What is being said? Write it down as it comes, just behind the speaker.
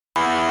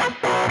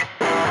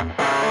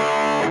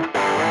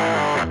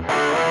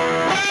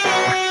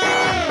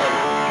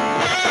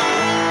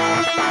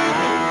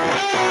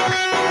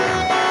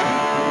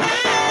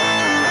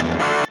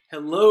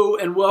Hello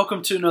and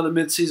welcome to another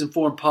mid-season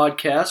form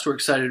podcast. We're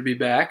excited to be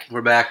back.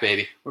 We're back,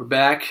 baby. We're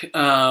back.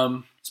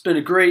 It's been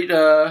a great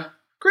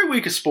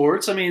week of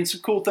sports. I mean, some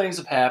cool things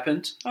have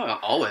happened. Oh,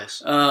 always.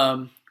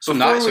 Some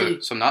not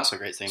so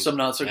great things. Some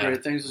not so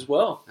great things as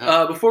well.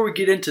 Yeah. Before we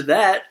get into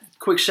that,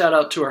 quick shout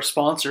out to our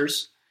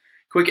sponsors.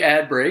 Quick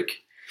ad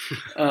break.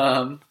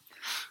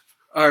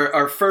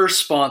 Our first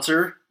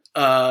sponsor,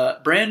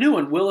 brand new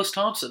one, Willis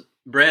Thompson.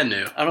 Brand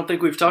new. I don't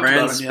think we've talked Brand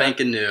about him yet.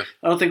 spanking new.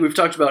 I don't think we've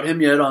talked about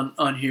him yet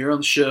on here on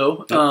the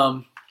show.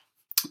 Nope.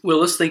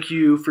 Willis, thank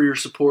you for your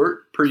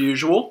support, per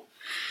usual.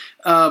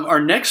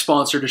 Our next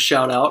sponsor to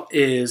shout out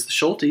is the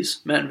Schultes,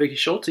 Matt and Vicky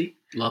Schulte.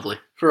 Lovely.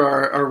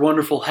 For our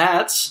wonderful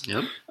hats.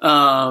 Yep.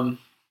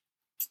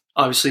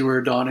 Obviously,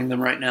 we're donning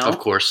them right now. Of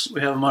course.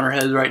 We have them on our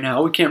heads right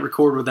now. We can't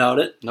record without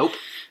it. Nope.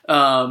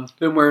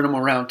 Been wearing them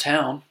around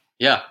town.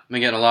 Yeah,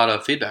 been getting a lot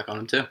of feedback on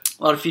them, too.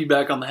 A lot of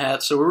feedback on the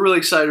hats, so we're really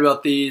excited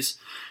about these.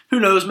 Who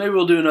knows? Maybe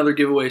we'll do another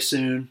giveaway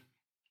soon.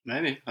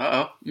 Maybe.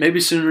 Uh-oh. Maybe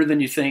sooner than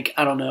you think.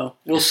 I don't know.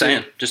 We'll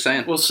see. Just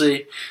saying. We'll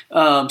see.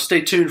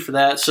 Stay tuned for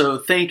that. So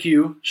thank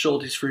you,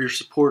 Schultes, for your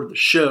support of the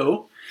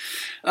show.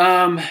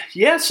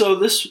 So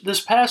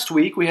this past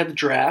week we had the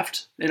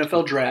draft,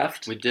 NFL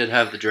draft. We did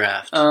have the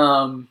draft. It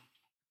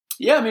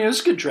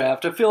was a good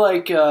draft. I feel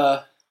like,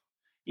 the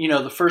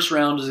first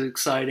round is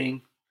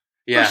exciting.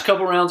 Yeah. First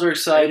couple rounds are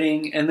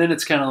exciting, and then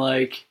it's kind of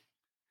like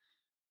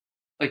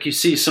you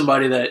see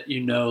somebody that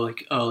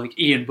like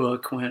Ian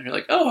Book when you're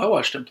like, oh, I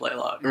watched him play a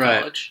lot in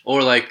college.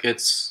 Or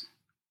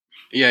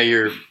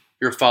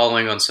you're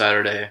following on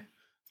Saturday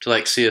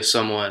to see if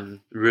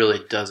someone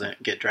really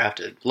doesn't get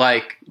drafted,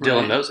 like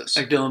Dylan Moses.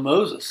 Like Dylan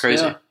Moses.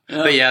 Crazy. Yeah.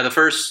 But yeah, the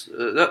first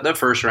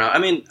round, I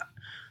mean,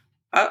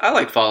 I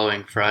like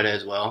following Friday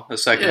as well, the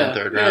second and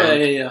third round.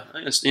 Yeah.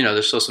 It's,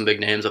 there's still some big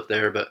names up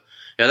there, but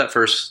yeah, that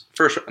first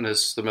round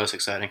is the most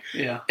exciting.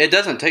 Yeah. It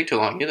doesn't take too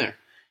long either.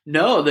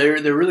 No,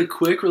 they're really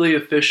quick, really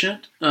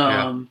efficient,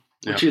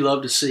 which you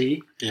love to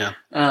see. Yeah.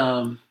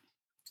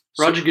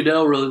 Roger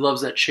Goodell really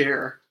loves that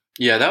chair.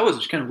 Yeah, that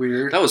was kind of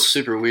weird. That was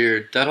super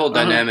weird. That whole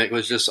dynamic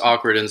was just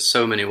awkward in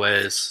so many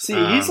ways. See,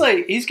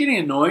 he's getting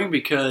annoying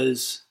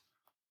because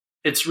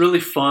it's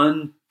really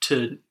fun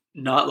to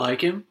not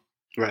like him.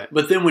 Right.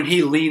 But then when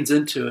he leans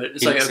into it,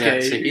 it's he's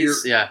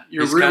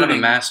ruining, kind of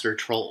a master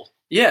troll.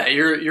 Yeah,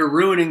 you're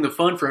ruining the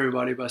fun for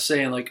everybody by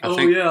saying I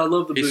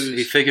love the booze.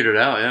 He figured it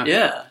out, yeah.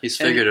 Yeah. He's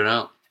figured it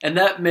out. And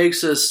that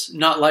makes us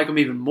not like him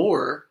even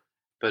more.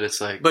 But it's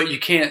but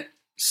you can't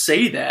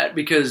say that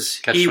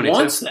because he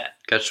wants that.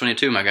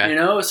 Catch-22, my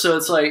guy. So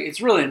it's it's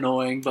really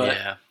annoying, but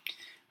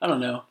I don't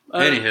know.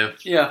 Anywho.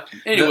 Yeah,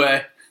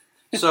 anyway.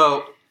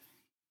 So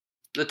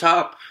the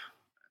top,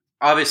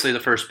 obviously the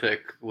first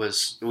pick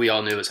we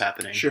all knew was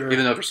happening. Sure.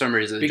 Even though for some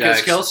reason the Because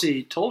Jags,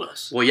 Kelsey told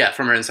us. Well, yeah,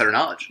 from her insider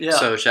knowledge. Yeah.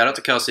 So shout out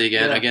to Kelsey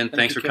again. Yeah, again,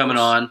 thanks for you, coming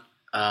on.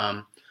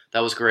 That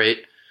was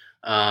great.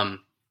 But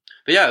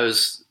yeah, it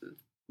was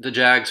the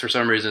Jags for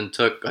some reason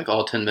took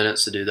all 10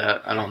 minutes to do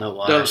that. I don't know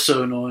why. That was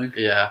so annoying.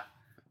 Yeah.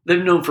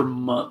 They've known for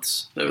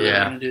months that we were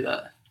going to do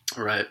that.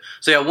 Right.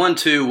 So yeah,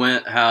 1-2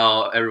 went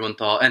how everyone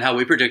thought and how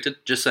we predicted.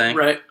 Just saying.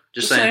 Right.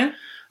 Just saying.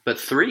 But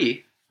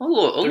 3, a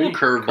little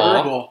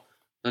curveball.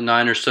 The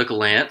Niners took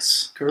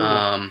Lance,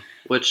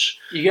 which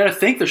you got to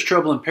think there's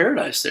trouble in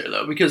paradise there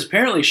though, because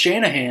apparently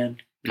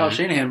Kyle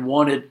Shanahan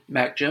wanted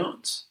Mac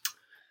Jones.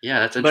 Yeah,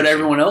 that's interesting. But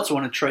everyone else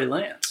wanted Trey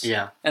Lance.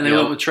 Yeah, and they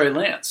went with Trey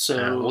Lance.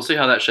 So we'll see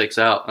how that shakes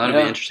out.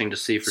 That'll be interesting to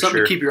see for Something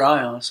sure. To keep your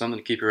eye on. Something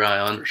to keep your eye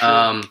on. For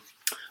sure.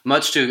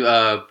 Much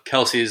to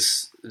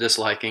Kelsey's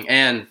disliking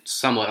and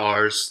somewhat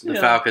ours, the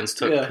Falcons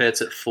took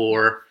Pitts at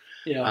 4.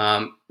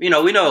 Yeah. We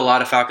know a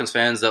lot of Falcons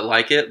fans that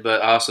like it,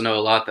 but I also know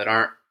a lot that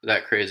aren't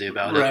that crazy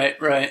about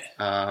it. Right.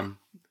 I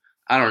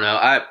don't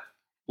know.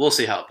 We'll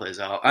see how it plays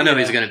out. I know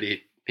he's gonna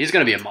be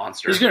a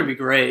monster. He's gonna be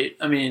great.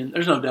 I mean,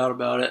 there's no doubt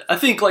about it. I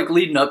think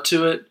leading up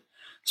to it,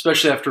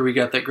 especially after we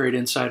got that great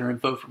insider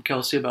info from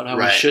Kelsey about how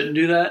we shouldn't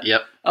do that.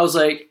 Yep. I was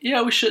like,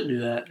 yeah, we shouldn't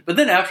do that. But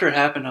then after it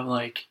happened, I'm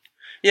like,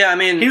 yeah, I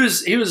mean, he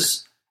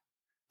was.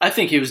 I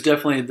think he was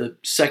definitely the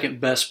second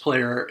best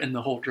player in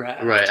the whole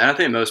draft. Right, and I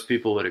think most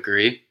people would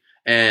agree.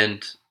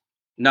 And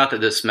not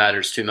that this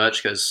matters too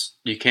much because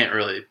you can't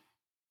really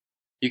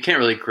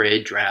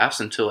grade drafts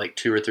until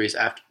 2 or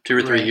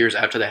 3 years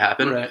after they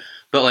happen. Right.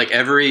 But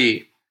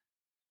every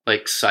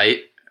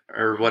site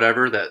or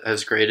whatever that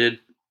has graded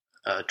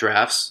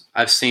drafts,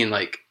 I've seen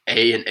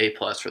A and A+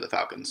 for the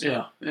Falcons.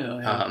 Yeah.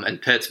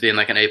 And Pitts being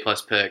an A+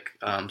 pick.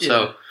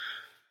 So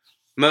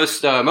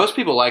most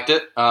people liked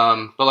it.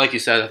 But like you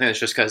said, I think it's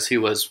just because he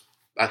was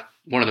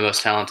one of the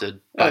most talented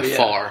by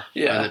far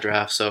in the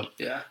draft. So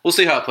we'll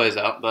see how it plays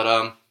out.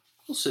 But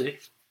we'll see.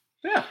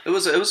 Yeah, it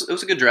was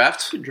a good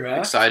draft. Good draft.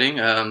 Exciting.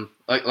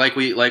 Like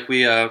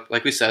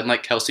we said,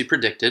 like Kelsey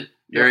predicted,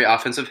 very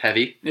offensive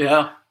heavy.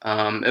 Yeah.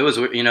 It was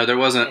there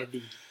wasn't.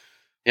 Heavy.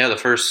 Yeah, the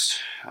first.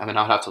 I mean,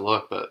 I'll have to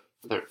look, but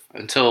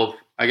until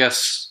I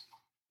guess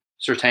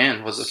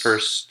Surtain was the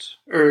first.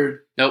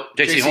 Or nope,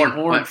 J.C. Horn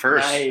went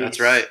first. Nice. That's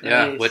right.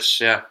 Yeah, nice.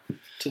 which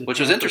which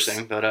was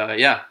interesting. But a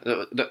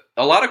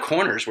lot of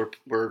corners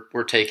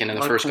were taken in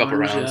the first couple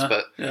rounds,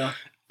 but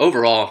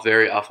overall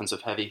very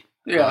offensive heavy.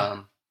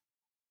 Yeah,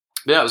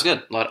 it was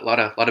good. A lot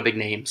of big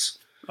names.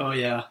 Oh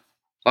yeah,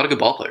 a lot of good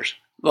ball players.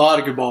 A lot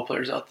of good ball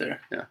players out there.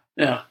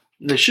 Yeah.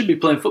 They should be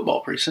playing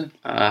football pretty soon.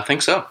 I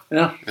think so.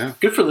 Yeah.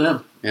 Good for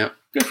them. Yeah.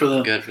 Good for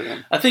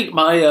them. I think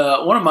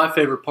one of my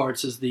favorite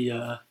parts is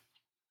the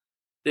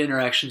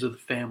interactions of the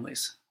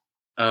families.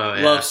 Oh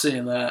yeah. Love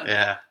seeing that.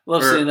 Yeah.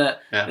 Seeing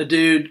that. Yeah. The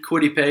dude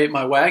Quiddy Pay,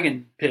 my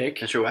wagon pick.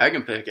 That's your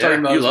wagon pick. Yeah.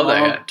 You love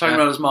that guy. Talking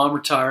about his mom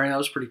retiring. That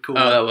was pretty cool.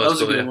 Oh, that was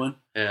cool, a good one.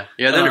 Yeah.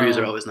 Yeah. The interviews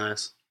are always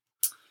nice.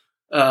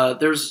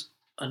 There's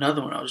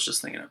another one I was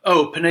just thinking of.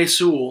 Oh, Panay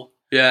Sewell.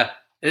 Yeah.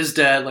 His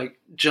dad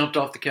jumped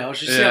off the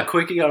couch. You see how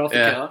quick he got off the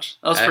couch?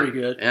 That was pretty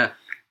good. Yeah.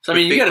 So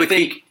you got to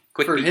think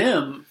for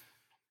him,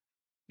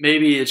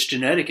 maybe it's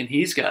genetic, and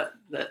he's got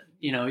that.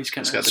 He's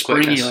kind of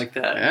springy like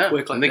that. Yeah,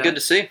 quick like that. Good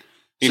to see.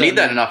 You need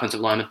that in an offensive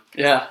lineman.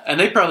 Yeah, and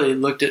they probably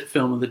looked at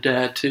film of the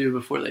dad too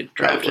before they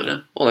drafted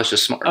him. Well, that's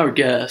just smart. I would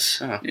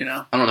guess. I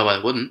don't know why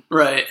they wouldn't.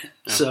 Right.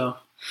 Yeah. So,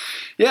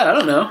 I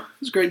don't know. It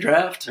was a great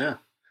draft. Yeah.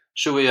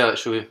 Should we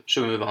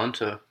move on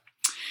to?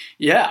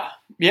 Yeah.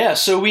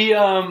 So we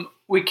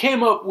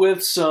came up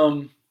with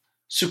some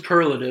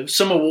superlatives,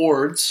 some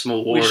awards,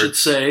 we should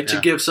say, to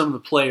give some of the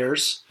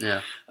players.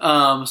 Yeah.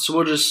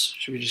 So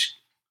should we just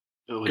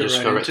go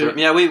right through it?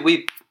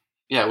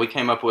 Yeah, we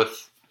came up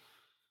with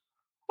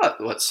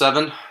what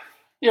 7?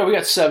 Yeah, we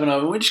got 7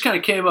 of them. We just kind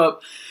of came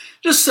up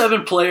just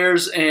 7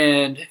 players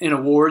and an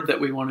award that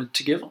we wanted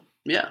to give them.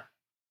 Yeah.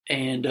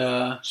 And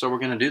so we're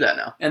going to do that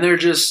now. And they're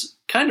just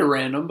kind of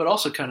random, but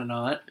also kind of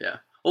not. Yeah.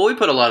 Well, we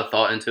put a lot of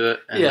thought into it,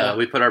 and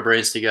we put our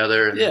brains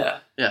together. And, yeah,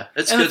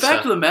 it's and good the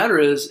fact stuff. of the matter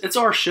is, it's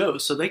our show,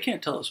 so they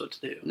can't tell us what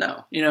to do.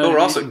 No, but we're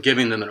also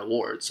giving them an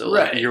award, so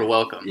you're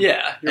welcome.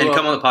 Yeah,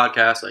 come on the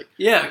podcast,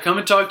 come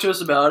and talk to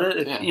us about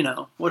it. If,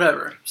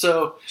 whatever.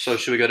 So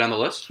should we go down the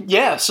list?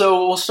 Yeah.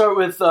 So we'll start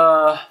with.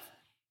 Do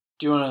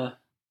you want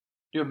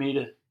me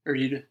to, or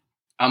you do?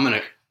 I'm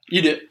gonna.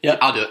 You do it. Yeah,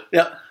 I'll do it.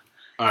 Yeah.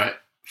 All right.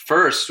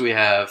 First, we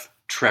have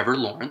Trevor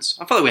Lawrence.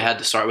 I felt like we had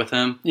to start with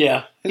him.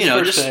 Yeah, pick.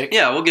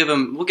 We'll give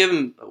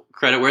him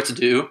credit where it's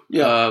due.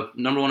 Yeah,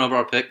 number 1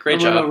 overall pick. Great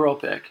job. Number 1 overall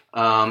pick.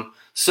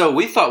 So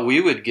we thought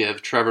we would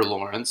give Trevor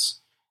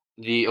Lawrence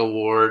the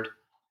award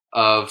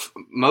of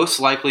most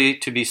likely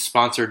to be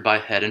sponsored by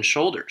Head and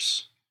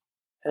Shoulders.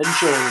 Head and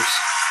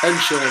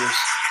Shoulders.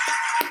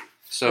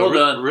 So well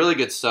done. Really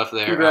good stuff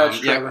there. Congrats,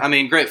 Trevor.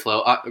 Great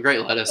flow,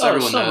 great lettuce.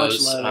 Everyone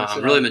knows. Much lettuce,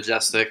 really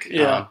majestic.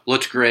 Yeah,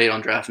 looked great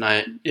on draft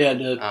night. Yeah, it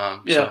did.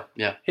 So,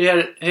 he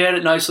had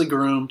it nicely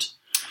groomed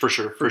for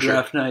sure.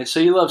 Draft night.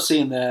 So you love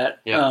seeing that.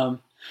 Yeah.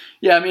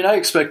 I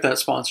expect that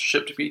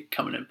sponsorship to be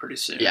coming in pretty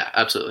soon. Yeah,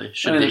 absolutely.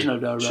 There's no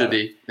doubt about it. Should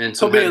be.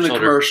 He'll be in the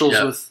commercials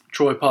with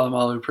Troy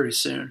Polamalu pretty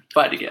soon, if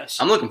I had to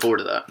guess. I'm looking forward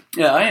to that.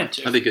 Yeah, I am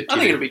too. That'd be good. I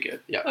think it'll be good.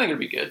 Yeah. I think it'll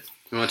be good.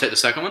 You want to take the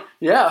second one?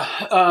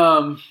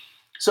 Yeah.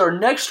 So our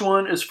next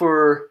one is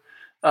for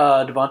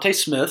Devontae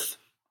Smith,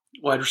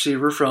 wide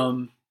receiver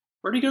from,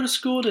 where did he go to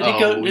school? Did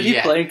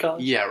he play in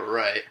college? Yeah,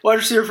 right. Wide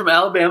receiver from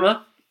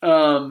Alabama.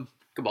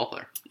 Good ball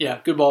player. Yeah,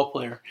 good ball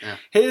player.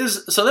 Yeah.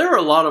 So there were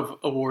a lot of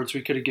awards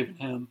we could have given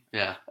him.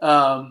 Yeah.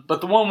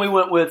 But the one we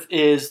went with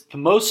is the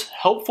most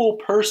helpful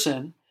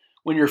person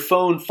when your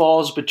phone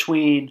falls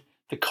between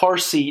the car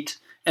seat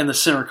and the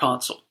center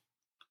console.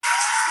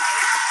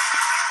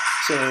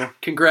 So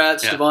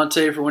congrats,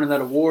 Devontae, for winning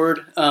that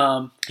award.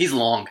 He's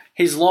long.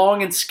 He's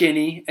long and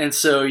skinny, and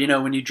so,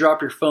 when you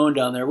drop your phone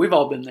down there, we've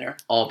all been there.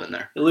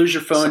 You lose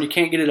your phone, you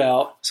can't get it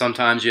out.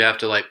 Sometimes you have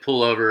to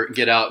pull over,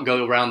 get out,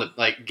 go around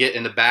get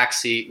in the back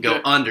seat, go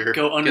under,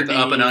 get the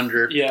up and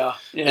under. Yeah.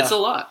 It's a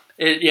lot.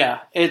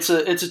 It's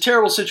a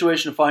terrible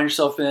situation to find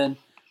yourself in.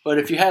 But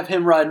if you have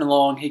him riding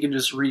along, he can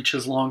just reach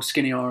his long,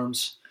 skinny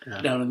arms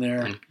down in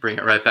there and bring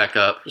it right back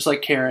up, just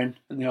like Karen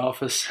in the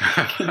office.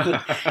 in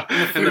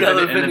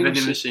the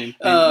vending machine.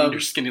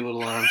 Your skinny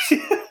little arms.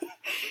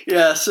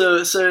 Yeah, so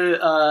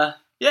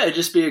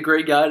just be a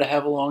great guy to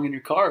have along in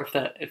your car if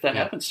that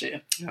happens to you.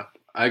 Yeah,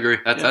 I agree.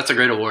 That's a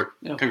great award.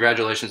 Yeah.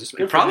 Congratulations.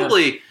 Good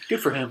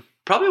for him.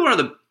 Probably one of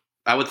the,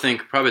 I would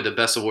think, probably the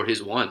best award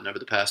he's won over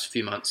the past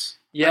few months.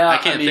 Yeah, I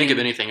can't think of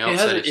anything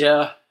else.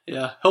 Yeah.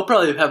 He'll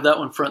probably have that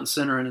one front and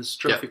center in his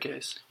trophy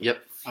case.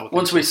 Yep.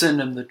 Once we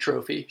send him the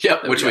trophy.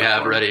 Yep, which we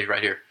have ready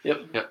right here.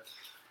 Yep.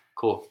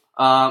 Cool.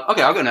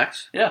 Okay, I'll go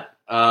next. Yeah.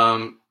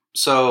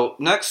 So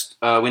next,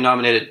 we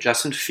nominated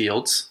Justin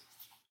Fields.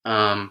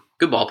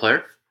 Good ball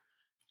player.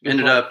 He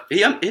ended up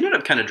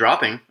kind of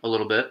dropping a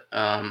little bit.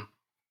 The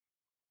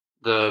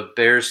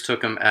Bears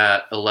took him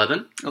at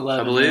 11,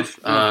 I believe.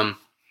 Yeah.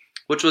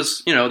 Which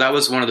was, that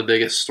was one of the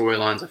biggest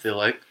storylines, I feel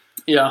like.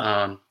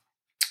 Yeah.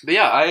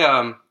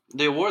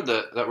 The award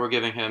that we're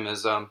giving him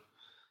is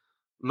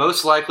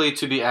most likely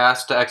to be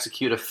asked to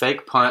execute a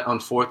fake punt on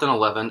 4th and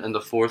 11 in the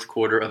fourth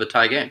quarter of a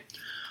tie game.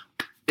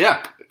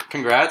 Yeah,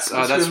 congrats.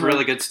 That's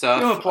really good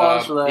stuff. Give him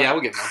applause for that. Yeah,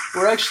 we'll give him one.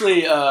 We're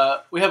actually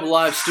we have a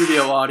live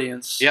studio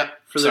audience.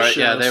 Yep. for the show.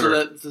 Yeah,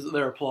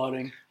 they're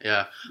applauding.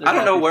 Yeah, I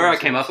don't know where I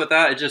came up with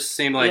that. It just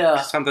seemed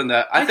like something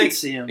that I think. Could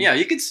see him. Yeah,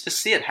 you could just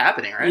see it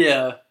happening, right?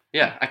 Yeah,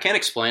 yeah. I can't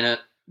explain it,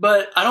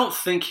 but I don't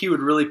think he would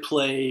really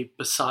play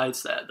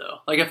besides that though.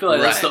 Like I feel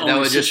like that's the only. That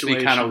would just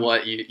be kind of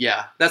what you.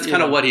 Yeah, that's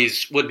kind of what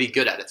would be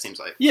good at. It seems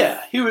like.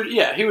 Yeah, he would.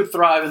 Yeah, he would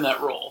thrive in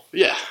that role.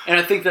 Yeah, and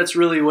I think that's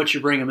really what you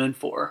bring him in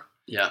for.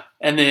 Yeah,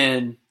 and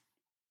then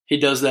he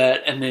does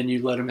that, and then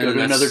you let him go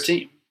to another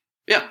team.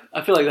 Yeah,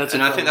 I feel like that's.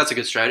 And I think that's a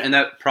good strategy, and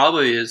that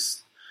probably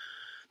is.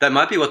 That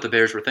might be what the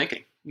Bears were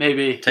thinking.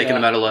 Maybe taking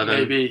him at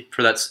 11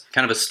 for that's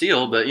kind of a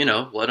steal, but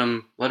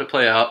let it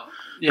play out,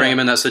 bring him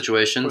in that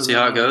situation, see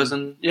how it goes,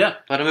 and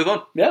let him move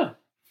on. Yeah,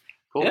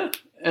 cool. Yeah,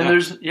 and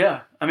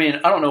I mean,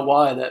 I don't know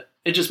why that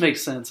it just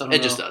makes sense.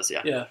 It just does.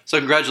 Yeah. Yeah. So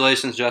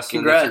congratulations, Justin.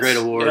 Congrats. That's a great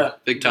award. Yeah.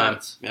 Big time.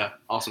 Yeah.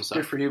 Awesome stuff.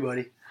 Good for you,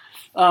 buddy.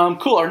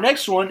 Cool. Our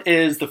next one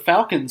is the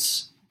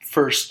Falcons'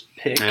 first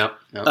pick. Yep.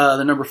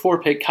 The number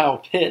 4 pick, Kyle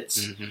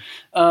Pitts.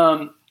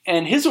 Mm-hmm.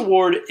 And his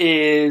award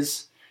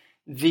is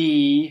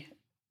the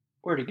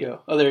where'd he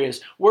go? Oh, there he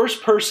is.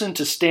 Worst person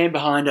to stand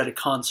behind at a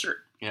concert.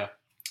 Yeah.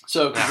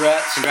 So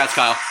congrats. Congrats,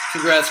 Kyle.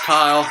 Congrats,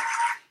 Kyle.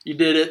 You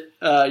did it.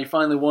 You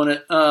finally won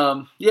it.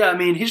 Yeah, I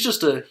mean, he's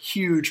just a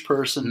huge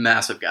person.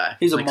 Massive guy.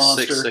 He's a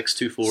monster. 6'6",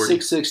 240.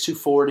 6'6",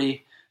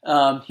 240.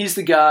 He's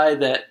the guy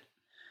that,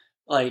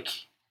 like,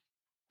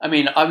 I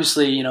mean,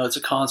 obviously, it's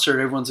a concert.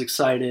 Everyone's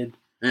excited.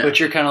 Yeah. But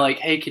you're kind of like,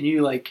 hey, can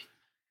you, like,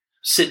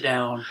 sit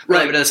down?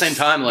 Right, but at the same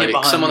time, like,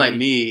 someone like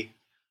me,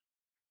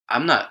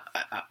 I'm not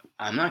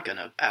going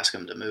to ask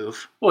him to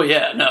move. Well,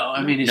 yeah, no.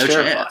 I mean, he's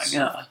terrifying. Chance.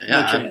 Yeah,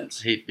 no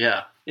chance.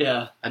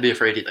 Yeah. I'd be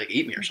afraid he'd, like,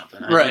 eat me or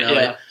something. Right,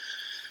 yeah.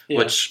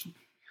 Which,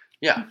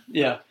 yeah.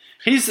 Yeah.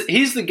 He's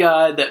the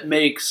guy that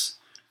makes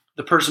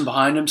the person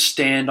behind him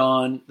stand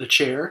on the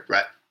chair.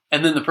 Right.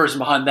 And then the person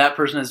behind that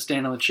person has to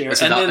stand on the chair.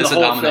 It's and then the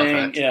whole thing.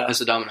 Effect. Yeah.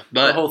 It's a domino.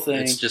 But the whole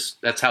thing. It's just,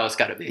 that's how it's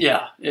got to be.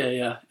 Yeah.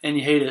 And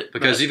you hate it.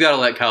 Because you've got to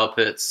let Kyle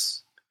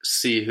Pitts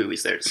see who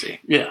he's there to see.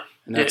 Yeah.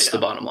 And that's the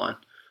bottom line.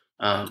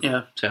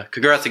 Yeah. So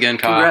congrats again,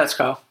 Kyle. Congrats,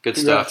 Kyle. Good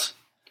stuff.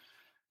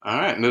 All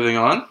right, moving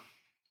on.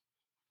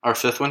 Our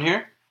 5th one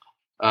here.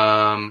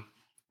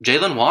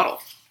 Jalen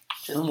Waddle.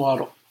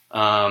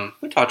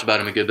 We talked about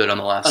him a good bit on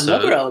the last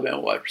Another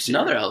Alabama wide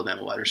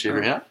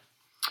receiver. Yeah.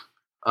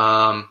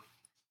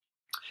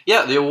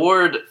 Yeah, the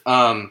award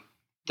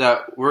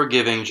that we're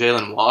giving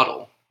Jalen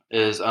Waddle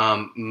is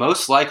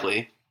most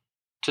likely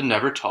to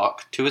never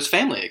talk to his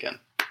family again.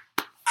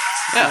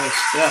 Yeah.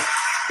 Nice. Yeah.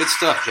 Good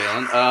stuff,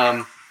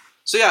 Jalen.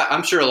 So, yeah,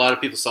 I'm sure a lot of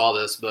people saw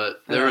this,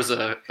 but there was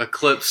a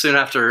clip soon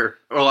after,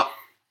 or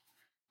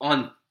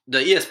on the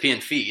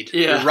ESPN feed,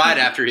 right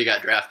after he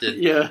got drafted.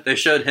 Yeah. They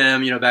showed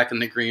him, back in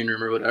the green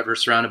room or whatever,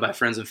 surrounded by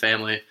friends and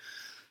family,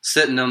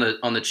 sitting on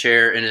the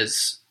chair in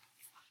his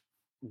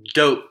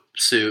dope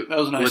suit. That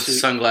was a nice with suit.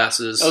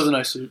 Sunglasses. That was a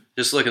nice suit.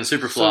 Just looking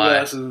super fly.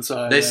 Sunglasses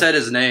inside. They said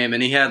his name,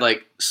 and he had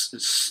like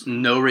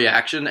no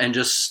reaction and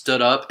just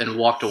stood up and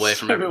walked away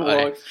from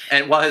everybody.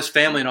 And while his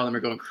family and all them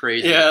are going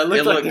crazy. Yeah, it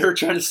looked like they were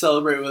trying to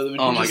celebrate with him.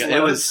 Oh my god,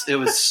 it was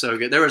so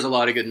good. There was a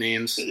lot of good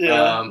memes.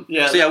 Yeah.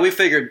 So yeah, we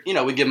figured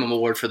we'd give him an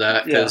award for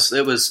that because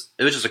it was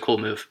just a cool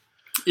move.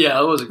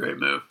 Yeah, it was a great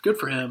move. Good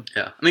for him.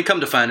 Yeah, I mean,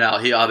 come to find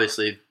out, he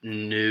obviously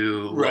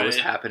knew what was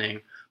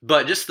happening.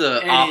 But just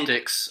the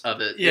optics of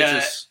it.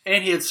 Yeah,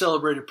 and he had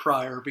celebrated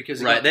prior because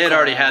they had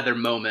already had their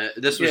moment.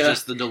 This was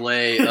just the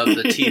delay of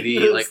the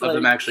TV, like of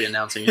them actually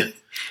announcing it.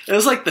 It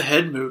was like the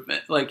head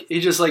movement. Like he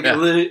just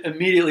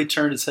immediately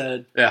turned his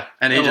head. Yeah,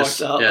 and he just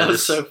walked out. That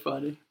was so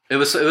funny. It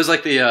was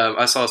like the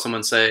I saw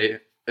someone say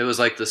it was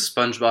like the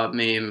SpongeBob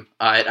meme.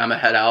 I'm a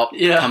head out,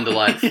 come to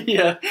life.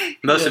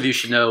 Most of you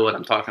should know what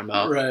I'm talking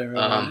about.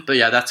 Right. But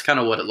yeah, that's kind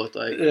of what it looked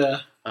like.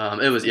 Yeah.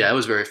 It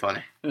was very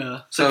funny.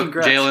 Yeah. So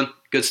Jalen,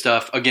 good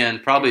stuff.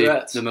 Again, probably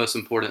the most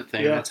important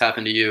thing that's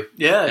happened to you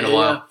in a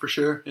while. Yeah, for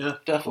sure. Yeah,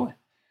 definitely.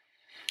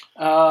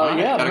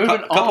 Got moving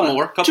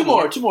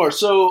on. Two more.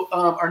 So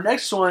our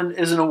next one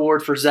is an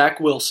award for Zach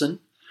Wilson,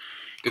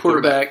 good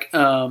quarterback.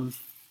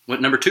 What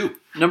number 2?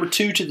 Number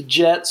 2 to the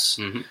Jets.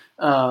 Mm-hmm.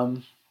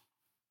 Going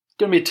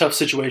to be a tough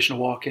situation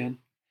to walk in.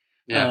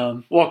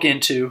 Yeah. Walk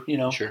into.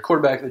 Sure.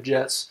 Quarterback of the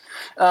Jets.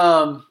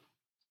 But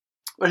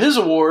his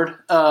award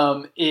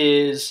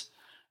is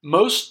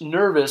most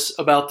nervous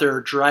about their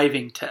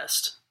driving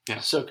test. Yeah.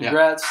 So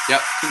congrats. Yeah.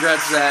 Yep.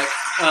 Congrats, Zach.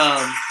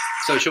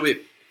 So should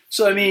we?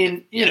 So I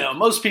mean,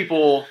 most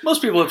people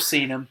have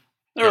seen him.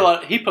 There are a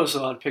lot. He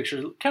posted a lot of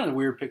pictures, kind of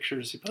weird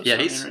pictures. He posted. Yeah,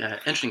 he's an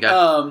interesting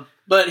guy.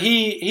 But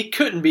he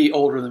couldn't be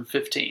older than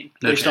 15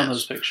 based on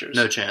those pictures.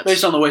 No chance.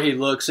 Based on the way he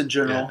looks in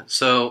general.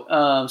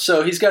 Yeah.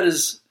 So he's got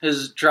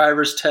his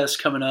driver's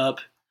test coming up.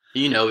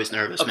 He's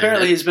nervous.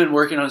 Apparently, he's been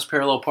working on his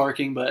parallel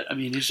parking, but I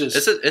mean, he's just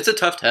it's a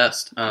tough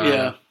test.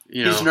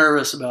 He's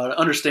nervous about it,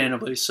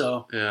 understandably.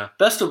 So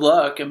best of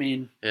luck. I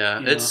mean,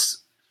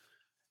 it's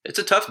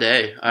a tough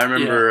day. I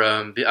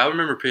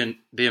remember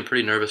being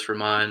pretty nervous for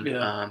mine.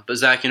 Yeah. But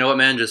Zach, you know what,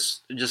 man?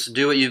 Just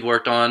do what you've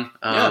worked on.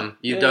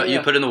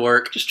 You put in the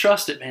work. Just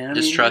trust it, man.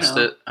 Trust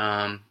it.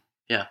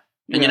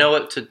 And you know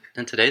what?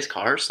 In today's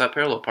cars, that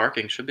parallel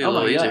parking should be a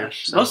little easier.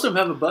 So, most of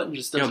them have a button.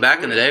 Just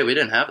back in the day, we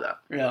didn't have that.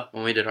 Yeah,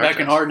 when we did our back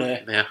in our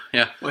day.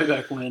 Yeah, way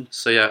back when.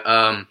 So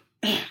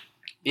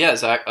yeah,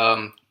 Zach.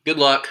 Good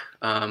luck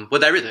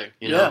with everything.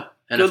 You know,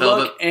 NFL, good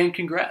luck and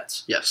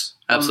congrats. Yes,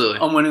 absolutely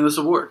on winning this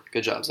award.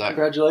 Good job, Zach.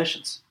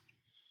 Congratulations.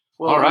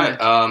 Well, all right,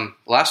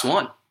 last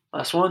one.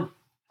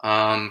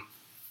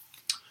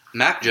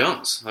 Mac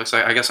Jones. Looks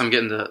like I guess I'm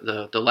getting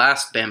the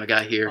last Bama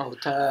guy here. All the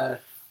time.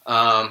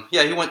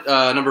 He went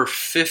number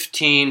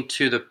 15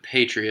 to the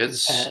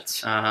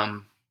Patriots,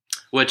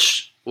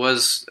 which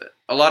was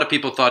a lot of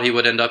people thought he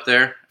would end up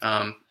there.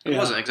 It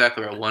wasn't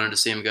exactly where I wanted to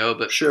see him go,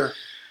 but sure.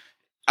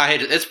 I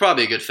hate it. It's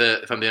probably a good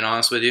fit if I'm being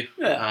honest with you.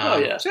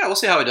 Yeah. So we'll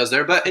see how he does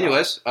there. But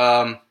anyways,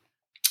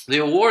 the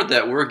award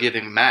that we're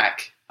giving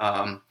Mac,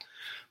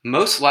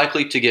 most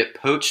likely to get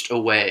poached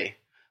away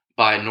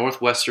by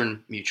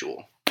Northwestern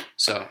Mutual.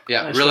 So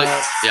nice really,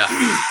 shot.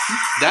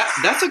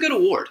 That's a good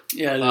award.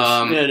 Yeah,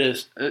 it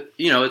is.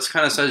 It's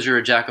kind of says you're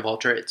a jack of all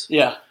trades.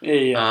 Yeah.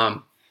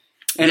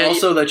 And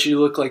also that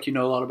you look like you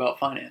know a lot about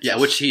finance. Yeah,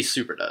 which he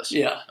super does.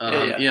 Yeah.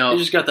 He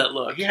just got that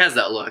look. He has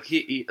that look.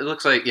 He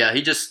looks like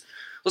he just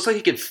looks like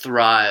he could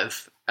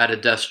thrive at a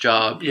desk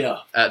job.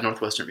 At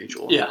Northwestern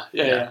Mutual. Yeah.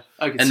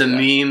 I can and see the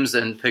that. memes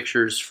and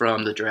pictures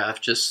from the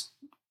draft just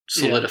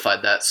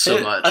solidified that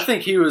so much. I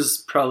think he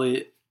was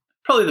probably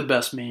the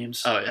best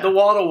memes. Oh yeah, the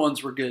Waddle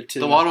ones were good too.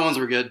 The Waddle ones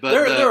were good, but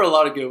there are a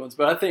lot of good ones.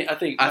 But I think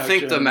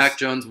the Mac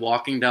Jones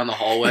walking down the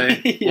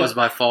hallway was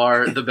by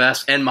far the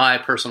best and my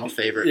personal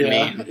favorite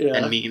meme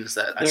and memes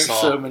that I saw.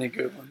 There's so many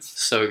good ones.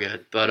 So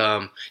good,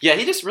 but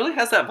he just really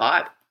has that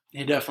vibe.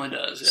 He definitely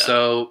does. Yeah.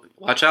 So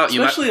watch out,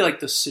 especially like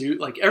the suit.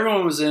 Like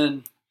everyone was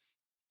in.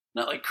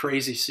 Not like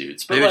crazy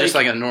suits, but maybe just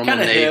like a normal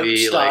navy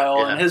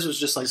style, and his was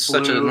just like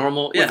such a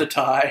normal with a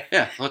tie.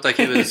 Yeah, looked like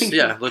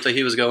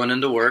he was going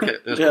into work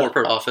at his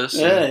corporate office.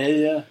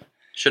 Yeah.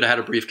 Should have had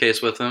a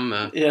briefcase with him.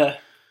 Yeah.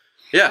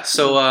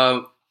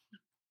 So,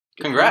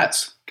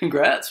 congrats,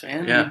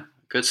 man. Yeah,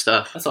 good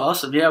stuff. That's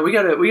awesome. Yeah, we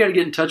gotta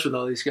get in touch with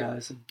all these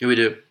guys. And we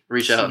do.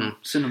 Reach out and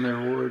send them their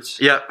awards.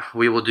 Yeah,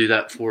 we will do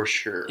that for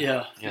sure.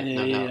 Yeah.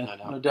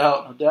 No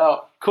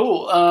doubt.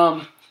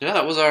 Cool. Yeah,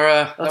 that was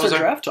our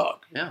draft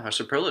talk. Yeah, our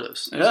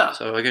superlatives. Yeah.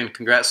 So again,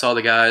 congrats to all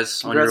the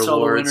guys on your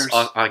awards.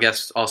 I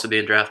guess also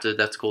being drafted,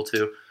 that's cool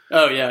too.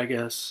 Oh yeah, I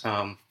guess.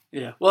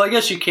 Yeah. Well, I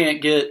guess you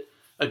can't get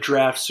a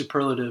draft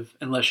superlative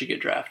unless you get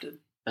drafted.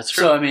 That's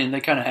true. So I mean,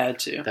 they kind of had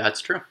to. That's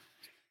true.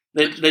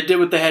 They did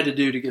what they had to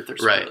do to get their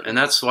superlative. Right, and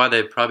that's why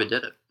they probably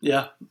did it.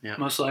 Yeah.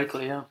 Most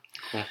likely. Yeah.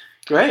 Cool.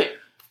 Great.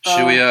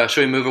 Should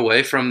we move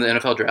away from the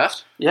NFL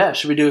draft? Yeah,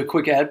 should we do a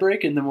quick ad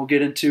break and then we'll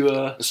get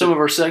into some of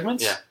our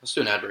segments? Yeah, let's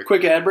do an ad break.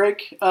 Quick ad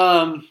break.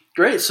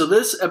 Great. So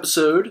this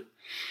episode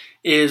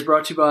is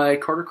brought to you by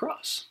Carter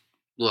Cross.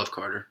 Love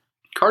Carter.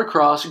 Carter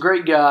Cross,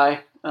 great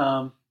guy.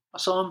 I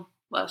saw him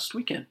last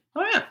weekend.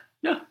 Oh yeah,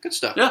 yeah, good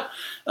stuff. Yeah,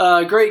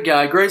 great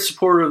guy, great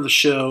supporter of the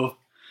show.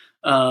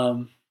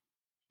 Love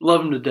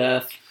him to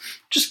death.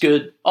 Just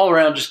good, all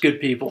around, just good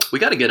people. We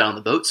got to get on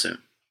the boat soon.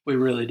 We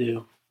really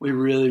do. We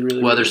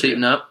really Weather's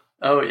heating up.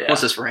 Oh, yeah.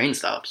 Once this rain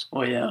stops.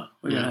 Well, yeah.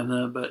 We're going to have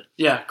that. But,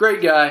 yeah,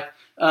 great guy.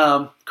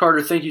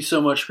 Carter, thank you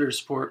so much for your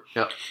support.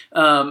 Yep.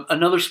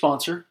 Another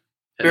sponsor,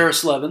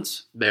 Barris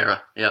Levins.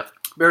 Barra, yeah.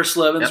 Barris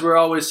Levins. Yep. We're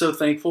always so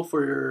thankful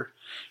for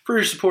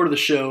your support of the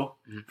show,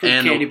 for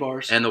the candy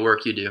bars. And the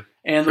work you do.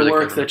 And the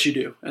work that you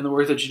do. And the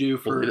work that you do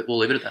for... We'll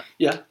leave it at that.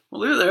 Yeah,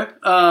 we'll leave it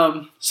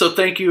there. So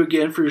thank you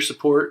again for your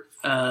support.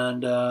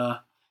 And,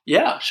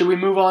 should we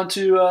move on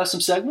to some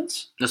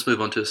segments? Let's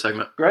move on to a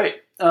segment. Great.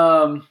 We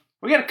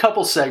got a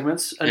couple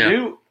segments.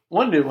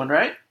 One new one,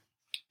 right?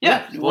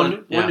 Yeah,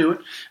 one new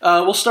one.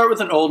 We'll start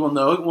with an old one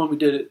though. One we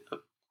did it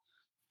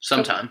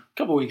sometime a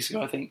couple weeks ago,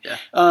 I think.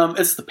 Yeah.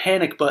 It's the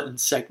panic button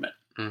segment.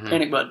 Mm-hmm.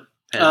 Panic button.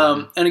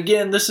 And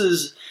again, this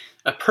is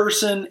a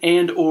person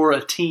and or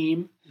a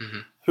team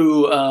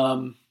who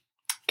kind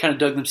of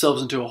dug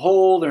themselves into a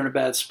hole. They're in a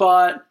bad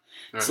spot.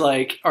 It's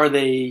like, are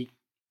they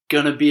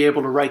gonna be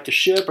able to right the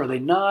ship? Are they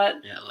not?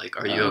 Yeah, like,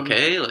 are you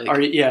okay?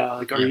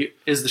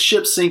 Is the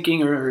ship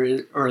sinking,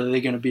 or are they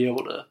gonna be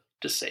able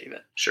to save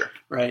it? Sure.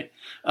 Right.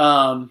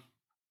 So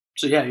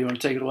yeah, you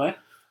want to take it away?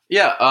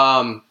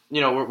 Yeah.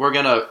 We're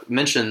gonna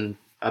mention,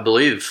 I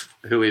believe,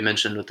 who we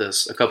mentioned with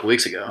this a couple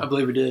weeks ago. I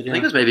believe we did. Yeah. I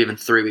think it was maybe even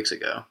 3 weeks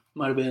ago.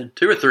 Might have been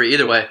 2 or 3.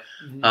 Either way,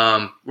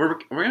 we're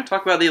gonna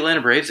talk about the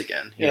Atlanta Braves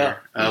again here,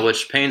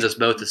 which pains us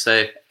both to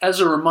say. As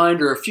a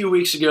reminder, a few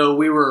weeks ago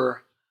we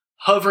were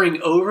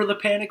hovering over the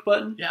panic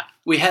button. Yeah.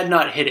 We had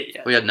not hit it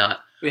yet. We had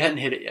not. We hadn't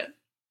hit it yet.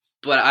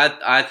 But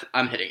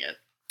I'm hitting it.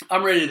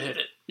 I'm ready to hit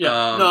it. Yeah.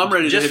 I'm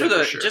ready to hit it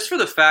for sure. Just for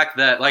the fact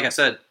that, like I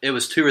said, it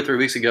was 2 or 3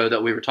 weeks ago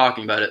that we were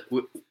talking about it.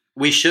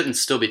 We shouldn't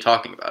still be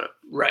talking about it.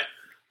 Right.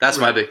 That's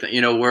my big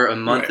thing. We're a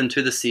month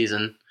into the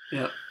season.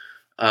 Yeah.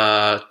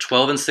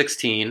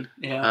 12-16.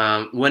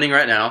 Yeah. Winning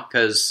right now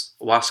because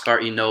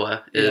Huáscar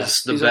Ynoa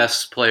is the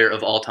best player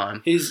of all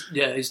time. He's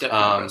definitely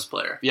the best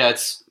player. Yeah,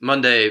 it's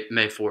Monday,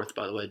 May 4th,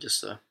 by the way, just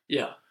so.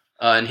 Yeah.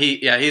 And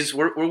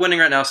we're winning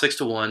right now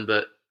 6-1,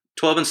 but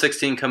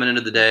 12-16 coming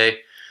into the day.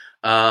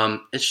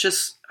 It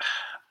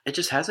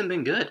just hasn't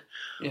been good.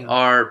 Yeah.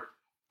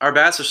 Our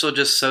bats are still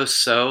just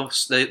so.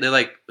 They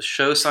like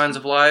show signs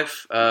of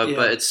life,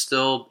 but it's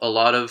still a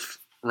lot of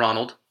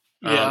Ronald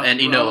and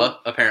Inoa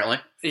apparently.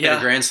 Hit a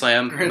grand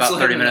slam about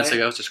 30 minutes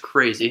ago. It's just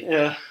crazy.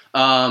 Yeah.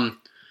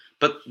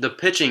 But the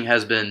pitching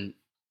has been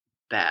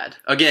bad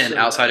again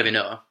outside of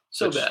Inoa.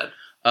 Bad.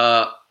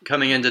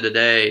 Coming into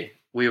today,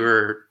 we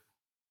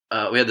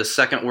had the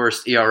second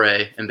worst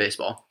ERA in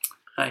baseball.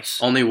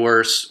 Nice. Only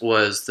worse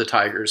was the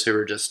Tigers, who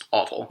were just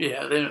awful.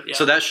 Yeah.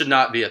 So that should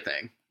not be a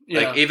thing.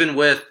 Yeah. Like even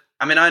with,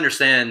 I mean, I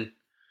understand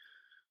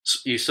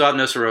you still have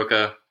no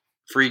Soroka.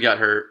 Fried got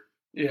hurt.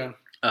 Yeah.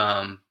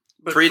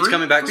 But Fried's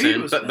coming back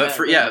soon.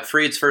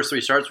 Fried's first 3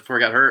 starts before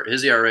he got hurt,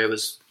 his ERA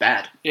was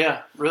bad.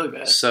 Yeah, really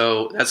bad.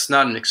 So that's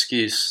not an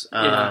excuse.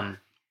 It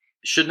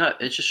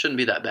just shouldn't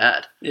be that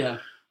bad. Yeah.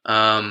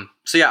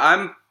 So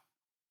yeah,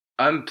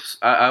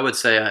 I would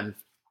say I'm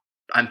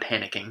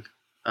panicking.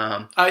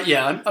 I'm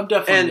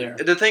definitely there.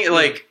 And the thing,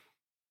 like,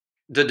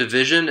 the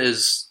division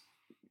is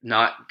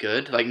not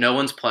good. Like, no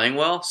one's playing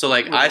well. So,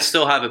 like, I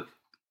still have a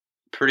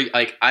pretty,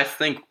 like, I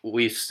think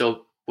we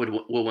still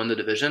will win the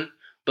division.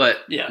 But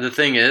the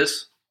thing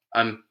is,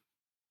 I'm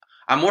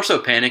more so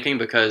panicking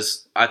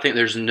because I think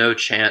there's no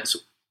chance,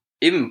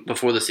 even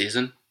before the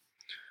season,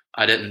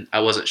 I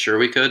wasn't sure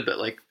we could, but,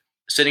 like,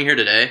 sitting here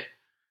today,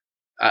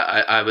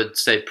 I would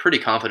say pretty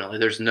confidently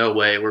there's no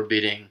way we're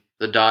beating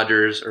the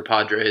Dodgers or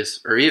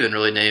Padres, or even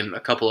really name a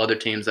couple other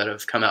teams that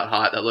have come out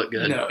hot that look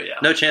good.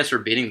 No chance for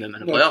beating them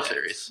in a playoff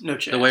series. No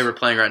chance. The way we're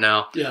playing right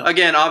now. Yeah.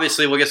 Again,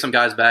 obviously, we'll get some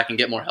guys back and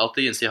get more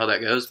healthy and see how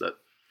that goes, but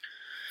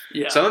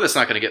some of it's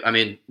not going to get. I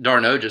mean,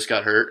 Darno just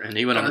got hurt, and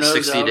he went on a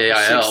 60-day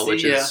IL,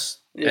 which is,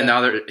 and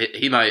now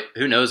he might.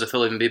 Who knows if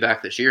he'll even be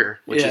back this year,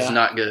 which is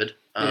not good.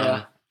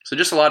 So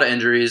just a lot of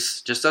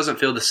injuries. Just doesn't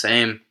feel the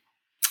same.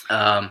 It's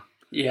I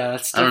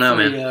don't know,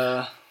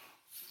 man.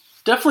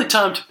 Definitely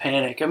time to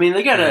panic. I mean,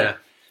 they got to,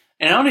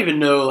 and I don't even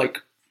know, like,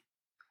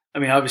 I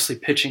mean, obviously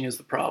pitching is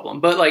the problem,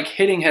 but, like,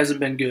 hitting hasn't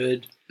been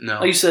good. No.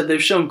 Like you said,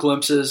 they've shown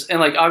glimpses,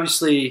 and, like,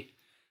 obviously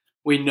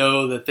we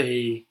know that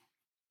they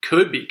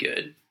could be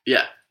good.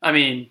 Yeah. I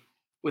mean,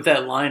 with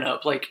that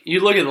lineup, like, you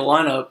look at the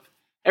lineup,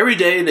 every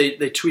day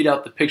they tweet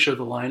out the picture of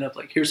the lineup,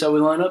 like, here's how we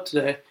line up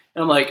today.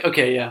 And I'm like,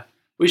 okay,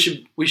 we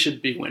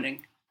should be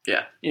winning.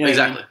 Yeah, you know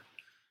exactly. I mean?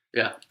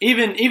 Yeah.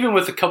 Even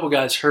with a couple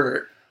guys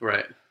hurt,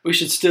 right, we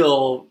should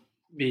still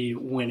be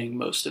winning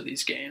most of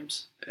these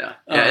games. Yeah.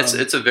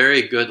 It's a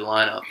very good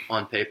lineup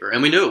on paper,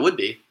 and we knew it would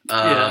be.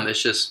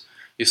 It's just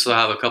you still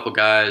have a couple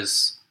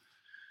guys,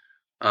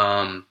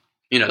 that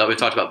we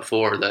talked about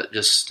before that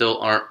just still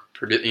aren't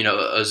producing.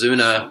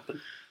 Ozuna.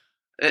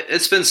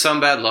 It's been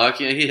some bad luck.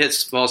 He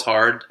hits balls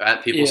hard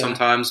at people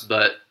sometimes,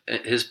 but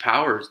his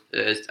power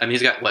is. I mean,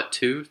 he's got what,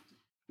 2?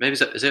 Maybe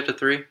is he up to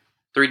 3?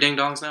 3 ding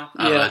dongs now?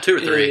 I don't know, 2 or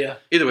 3.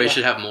 Either way, he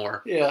should have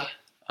more. Yeah.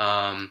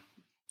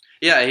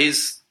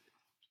 He's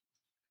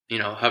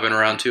hovering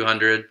around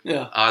 200.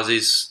 Yeah.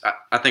 Ozzy's,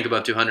 I think,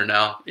 above 200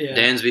 now. Yeah.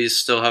 Dansby's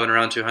still hovering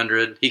around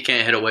 200. He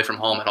can't hit away from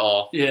home at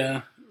all.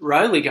 Yeah.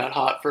 Riley got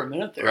hot for a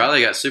minute there.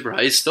 Riley got super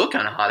hot. He's still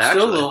kind of hot,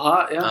 actually. Still a little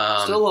hot,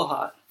 yeah. Still a little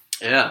hot.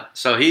 Yeah.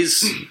 So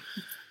he's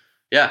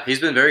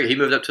been he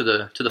moved up to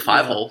the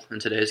 5 hole in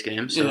today's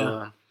game.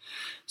 So,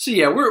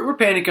 we're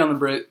panicking on the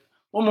Braves.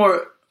 One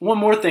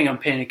more thing I'm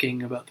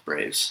panicking about the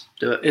Braves.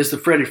 Do it. Is the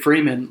Freddie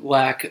Freeman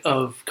lack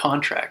of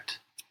contract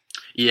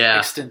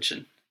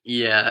extension.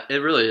 Yeah, it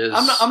really is.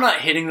 I'm not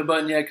hitting the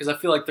button yet because I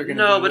feel like they're going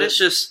to. No, but it's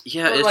just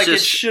it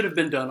should have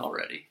been done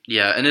already.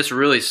 Yeah, and it's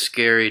really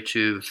scary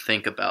to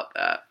think about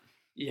that.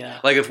 Yeah,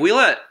 like if we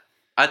I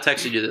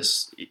texted you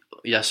this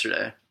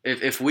yesterday.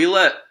 If we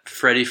let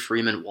Freddie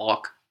Freeman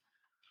walk,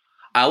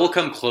 I will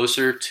come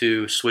closer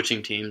to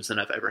switching teams than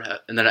I ever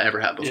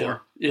had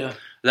before. Yeah,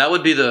 that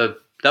would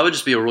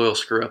just be a royal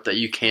screw up that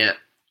you can't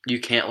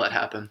let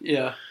happen.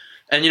 Yeah,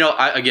 and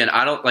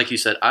I don't, like you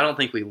said, I don't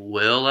think we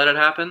will let it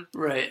happen.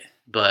 Right.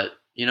 But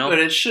but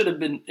it should have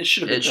been. It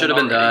should have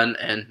been done.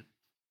 And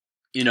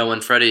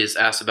when Freddie is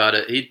asked about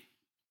it,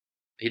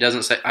 he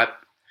doesn't say.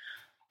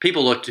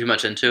 People look too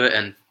much into it,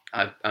 and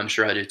I'm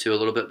sure I do too a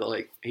little bit. But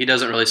like he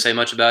doesn't really say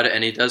much about it,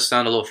 and he does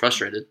sound a little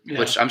frustrated,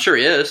 which I'm sure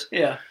he is.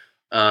 Yeah.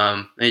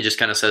 And he just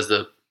kind of says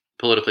the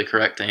politically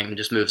correct thing and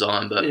just moves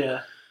on. But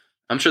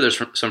I'm sure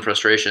there's some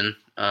frustration.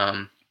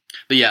 But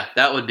yeah,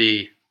 that would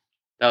be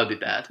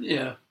bad.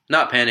 Yeah.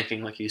 Not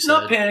panicking, like you said.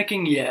 Not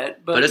panicking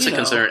yet, but it's a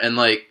concern, and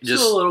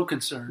just still a little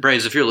concern.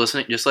 Braves, if you're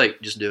listening, just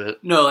do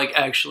it. No, like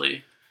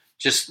actually,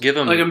 just give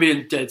them. Like I'm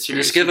being dead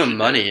serious. Just give them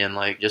money and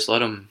just let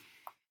them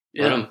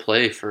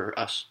play for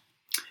us.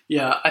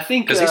 Yeah, I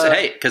think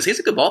because he's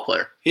a good ball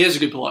player. He is a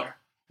good player.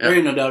 Yeah. There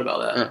ain't no doubt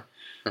about that.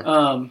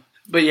 Yeah.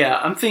 But yeah,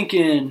 I'm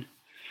thinking.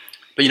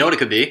 But you know what it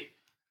could be?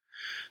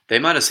 They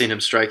might have seen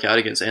him strike out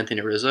against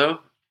Anthony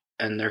Rizzo.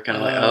 And they're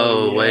kind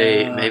of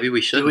wait, maybe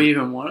we shouldn't. Do we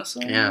even want to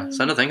sign him? Yeah,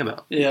 something to think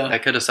about. Yeah.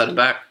 That could have set it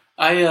back.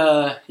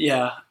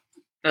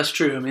 That's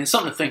true. I mean, it's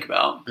something to think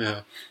about.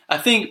 Yeah. I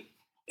think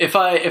if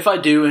I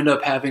do end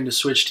up having to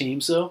switch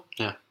teams, though,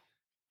 I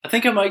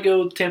think I might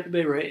go Tampa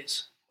Bay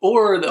Rays.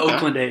 or the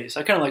Oakland A's.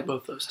 I kind of like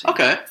both those teams.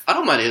 Okay, I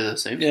don't mind either of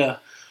those teams. Yeah,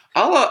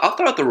 I'll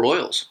throw out the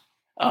Royals.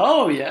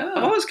 Oh yeah,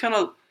 I've always kind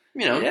of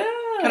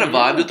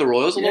vibed with the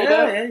Royals a little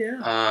bit.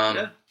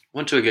 Yeah.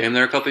 Went to a game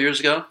there a couple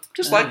years ago.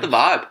 Just like the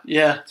vibe.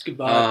 Yeah, it's a good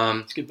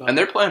vibe. It's a good vibe. And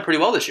they're playing pretty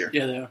well this year.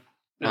 Yeah, they are.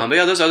 Yeah.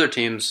 But those other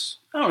teams,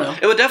 I don't know.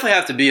 It would definitely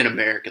have to be an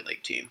American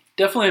League team.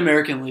 Definitely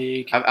American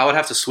League. I would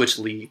have to switch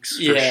leagues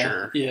for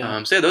sure.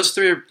 Yeah. So those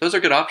are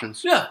good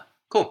options. Yeah.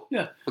 Cool.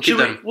 Yeah. We'll keep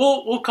them.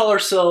 We'll call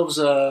ourselves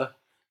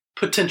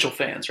potential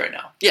fans right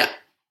now. Yeah.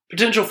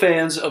 Potential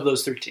fans of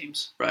those 3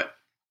 teams. Right.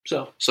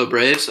 So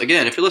Braves,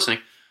 again, if you're listening,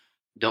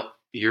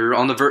 you're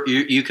on the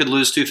you could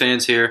lose 2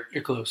 fans here.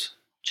 You're close.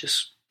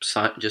 Just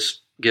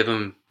give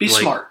them. Be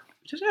smart.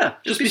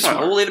 Just be smart.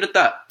 We'll leave it at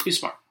that. Be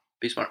smart.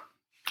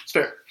 It's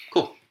fair.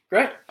 Cool.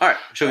 Great. All right.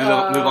 Should we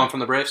move on from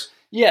the Braves?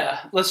 Yeah.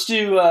 Let's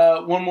do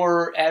one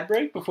more ad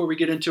break before we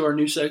get into our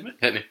new segment.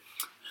 Hit me.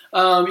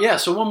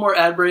 So one more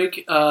ad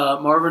break.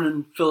 Marvin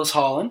and Phyllis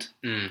Holland.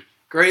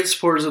 Great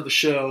supporters of the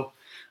show.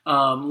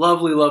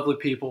 Lovely, lovely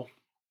people.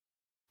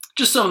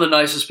 Just some of the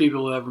nicest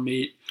people we'll ever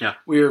meet. Yeah.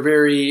 We are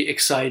very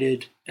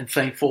excited and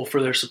thankful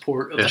for their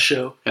support of the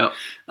show. Yeah.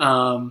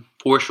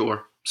 For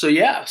sure.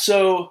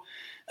 So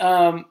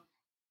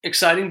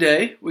exciting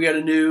day. We got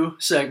a new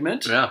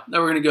segment that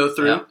we're going to go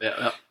through.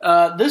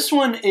 This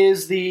one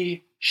is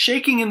the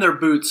shaking in their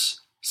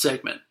boots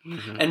segment.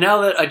 Mm-hmm. And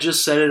now that I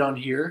just said it on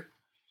here,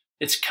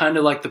 it's kind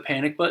of like the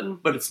panic button,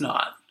 but it's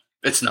not.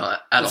 It's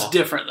not at all. It's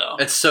different, though.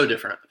 It's so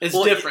different. It's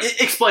different.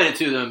 Explain it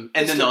to them,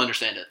 and then they'll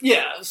understand it.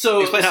 Yeah.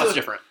 So explain how it's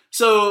different.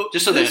 So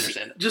just so they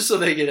understand it. Just so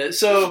they get it.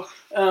 So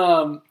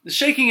the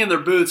shaking in their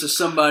boots is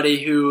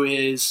somebody who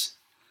is,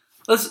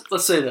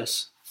 let's say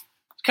this.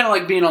 It's kind of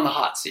like being on the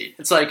hot seat.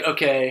 It's like,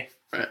 okay,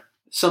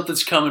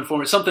 something's coming for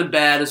me. Something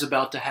bad is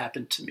about to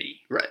happen to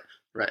me. Right.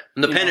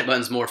 And the panic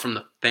button's more from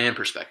the fan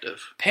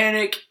perspective.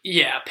 Panic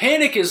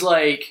is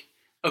like,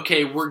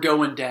 okay, we're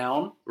going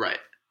down. Right.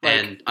 Like,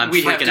 and I'm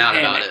freaking out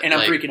about it. And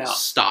I'm freaking out.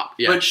 Stop.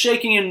 Yeah. But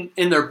shaking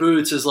in their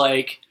boots is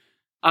like,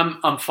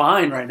 I'm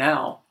fine right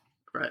now.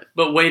 Right.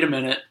 But wait a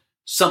minute,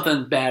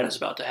 something bad is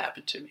about to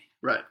happen to me.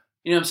 Right.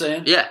 You know what I'm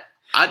saying? Yeah,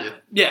 I do.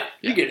 Yeah,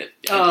 you get it.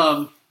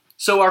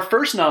 So our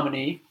first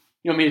nominee,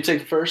 you want me to take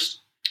the first?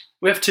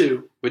 We have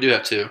 2. We do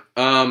have 2.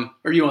 Or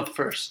do you want the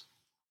first?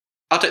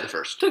 I'll take the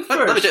first. Let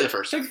me take the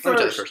first. Take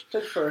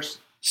the first.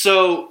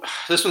 So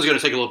this one's going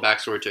to take a little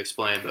backstory to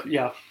explain, but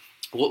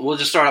we'll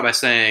just start out by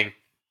saying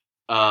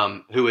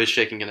who is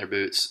shaking in their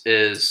boots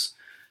is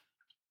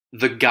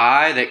the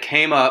guy that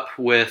came up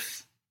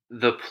with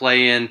the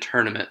play-in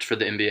tournament for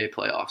the NBA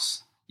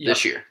playoffs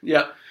this year.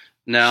 Yep.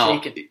 Now,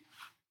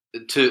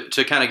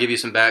 to kind of give you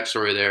some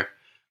backstory there,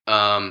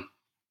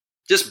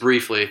 just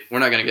briefly, we're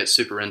not going to get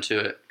super into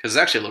it because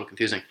it's actually a little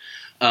confusing.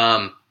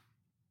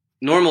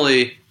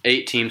 Normally,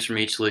 8 teams from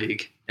each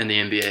league in the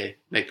NBA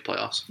make the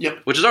playoffs. Yep.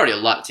 Which is already a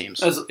lot of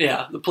teams.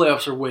 The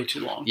playoffs are way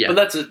too long. Yeah.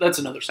 But that's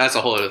another story. That's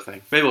a whole other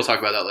thing. Maybe we'll talk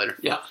about that later.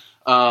 Yeah.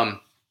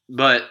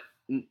 But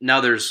now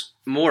there's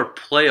more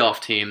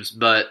playoff teams,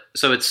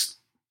 so it's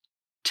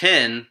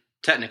 10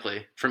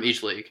 technically from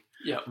each league.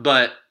 Yeah.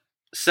 But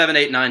 7,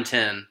 8, 9,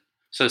 10.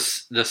 So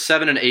the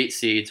 7 and 8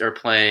 seeds are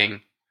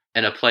playing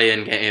in a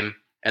play-in game,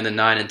 and the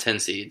 9 and 10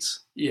 seeds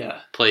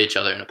play each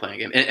other in a play-in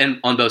game, and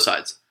on both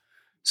sides.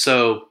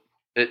 So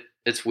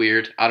it's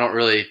weird. I don't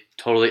really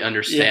totally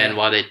understand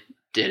why they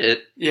did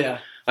it. Yeah.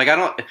 Like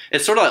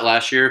it's sort of like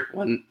last year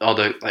when all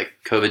the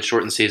COVID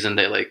shortened season,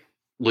 they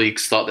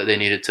leagues thought that they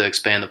needed to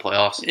expand the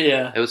playoffs.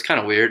 Yeah. It was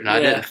kind of weird, and I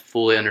didn't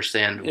fully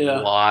understand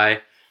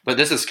why. But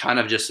this is kind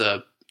of just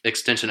a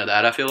extension of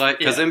that, I feel like,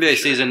 because the NBA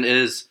season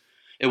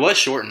it was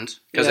shortened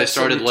because they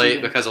started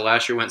late because of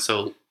last year went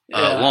so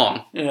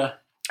long. Yeah.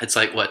 It's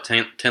like,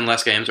 10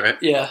 less games, right?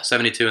 Yeah.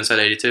 72 instead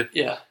of 82.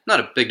 Yeah.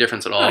 Not a big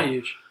difference at all. Not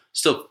huge.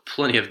 Still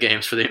plenty of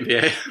games for the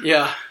NBA.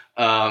 Yeah.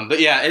 But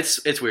yeah,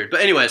 it's weird.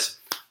 But anyways,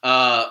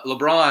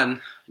 LeBron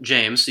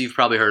James, you've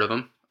probably heard of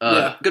him.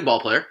 Good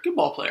ball player.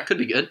 Could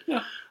be good.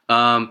 Yeah.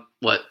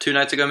 2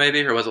 nights ago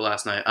maybe, or was it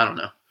last night? I don't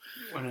know.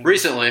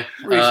 Recently.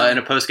 In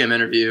a post-game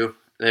interview,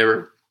 they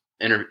were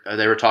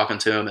talking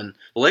to him, and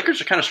the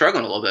Lakers are kind of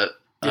struggling a little bit.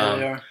 Yeah,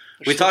 they are.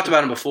 We talked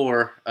about him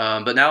before,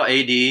 but now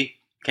AD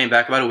came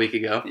back about a week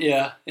ago.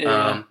 Yeah.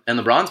 And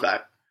LeBron's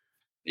back.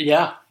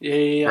 Yeah.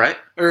 Right?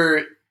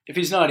 Or if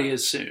he's not, he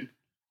is soon.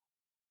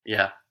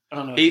 Yeah. I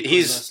don't know.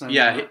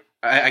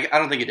 I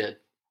don't think he did.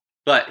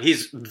 But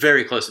he's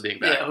very close to being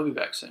back. Yeah, he'll be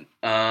back soon.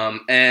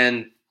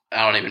 And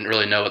I don't even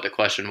really know what the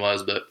question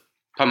was, but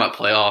talking about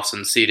playoffs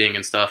and seeding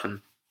and stuff,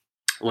 and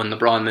when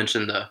LeBron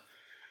mentioned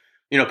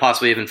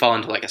possibly even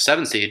falling to like a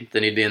 7 seed,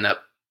 then he'd be in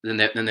that. Then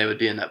they would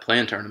be in that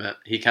play-in tournament.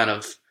 He kind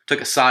of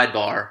took a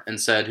sidebar and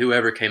said,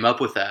 "Whoever came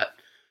up with that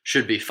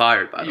should be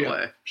fired." By the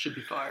way, should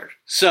be fired.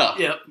 So,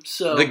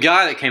 So the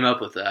guy that came up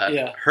with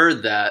that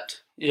heard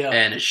that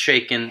and is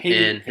shaking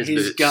in his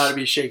boots. He's got to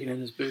be shaking in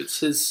his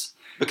boots.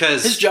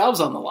 Because his job's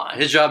on the line.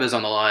 His job is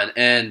on the line,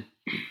 and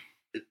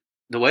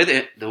the way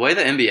the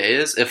NBA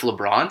is, if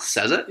LeBron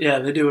says it,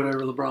 they do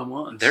whatever LeBron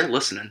wants. They're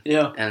listening.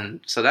 Yeah,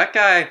 and so that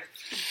guy,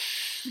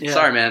 Yeah.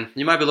 Sorry, man.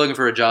 You might be looking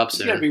for a job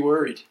soon. You got to be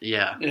worried.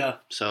 Yeah. Yeah.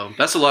 So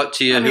best of luck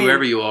to you,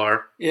 whoever you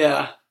are.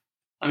 Yeah.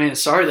 I mean,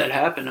 sorry that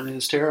happened. I mean,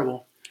 it's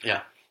terrible.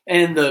 Yeah.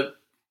 And the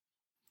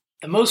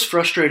most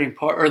frustrating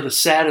part, or the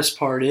saddest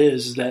part,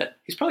 is that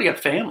he's probably got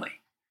family.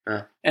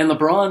 Yeah. And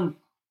LeBron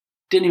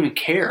didn't even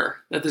care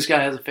that this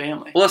guy has a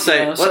family. Well, let's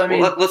say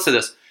let's say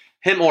this: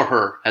 him or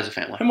her has a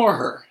family. Him or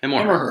her. Him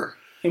or her.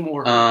 I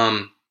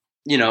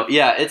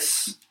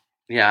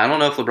don't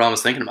know if LeBron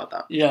was thinking about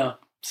that. Yeah.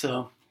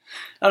 So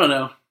I don't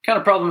know. Kind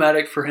of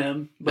problematic for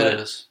him, but it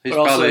is. But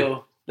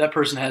also that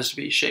person has to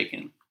be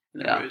shaken.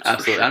 Yeah,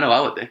 absolutely. Sure. I know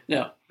I would be.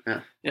 Yeah.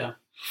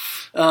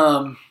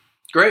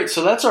 Great.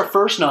 So that's our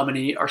first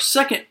nominee. Our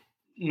second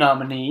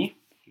nominee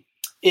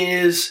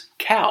is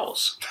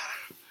cows.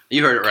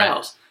 You heard it right.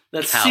 Cows.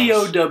 That's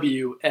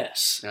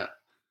COWS.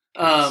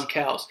 Yeah.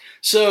 Cows.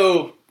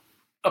 So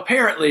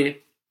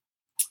apparently,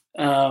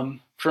 from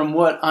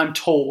what I'm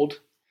told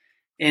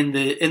in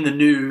the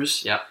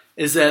news,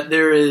 is that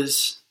there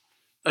is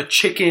a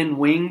chicken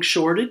wing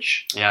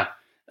shortage. Yeah.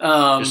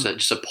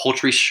 Just a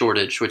poultry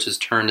shortage, which has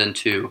turned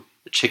into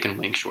a chicken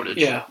wing shortage.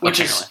 Yeah, which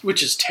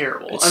is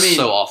terrible. It's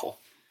so awful.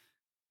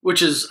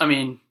 Which is,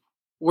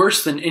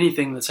 worse than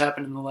anything that's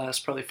happened in the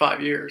last probably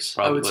 5 years.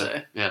 Probably. I would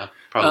say. Yeah,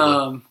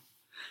 probably.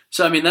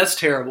 So that's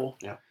terrible.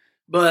 Yeah.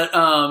 But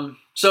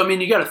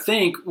you got to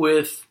think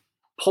with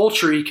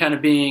poultry kind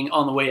of being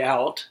on the way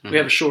out. Mm-hmm. We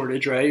have a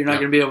shortage, right? You're not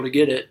going to be able to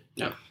get it.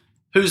 Yeah.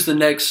 What's the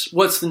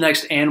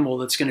next animal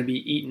that's going to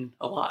be eaten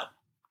a lot?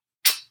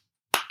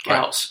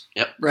 Cows.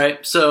 Right. Yep.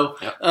 Right. So,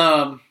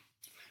 I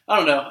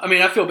don't know.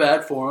 I feel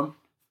bad for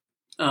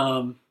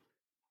them.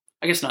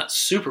 I guess not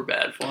super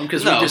bad for them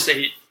because we just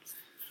ate.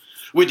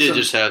 We did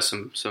just have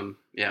some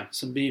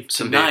beef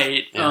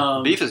tonight. Beef.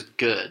 Yeah. Beef is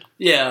good.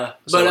 Yeah,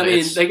 so but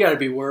they got to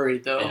be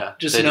worried though. Yeah,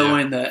 just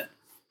knowing that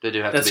they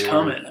do have that's to be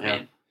coming.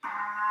 Worried.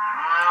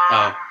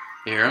 Oh,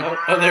 you hear them?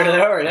 Oh, there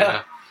they are.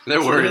 Yeah.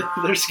 They're worried.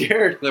 They're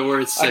scared. They're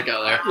worried sick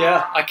out there.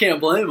 Yeah, I can't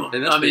blame them. They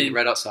must be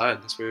right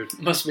outside. That's weird.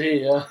 Must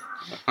be, yeah.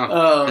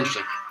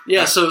 Interesting.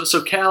 Yeah,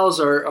 so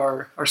cows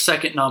are our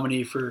second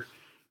nominee for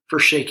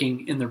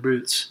shaking in their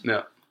boots.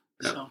 Yeah.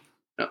 So,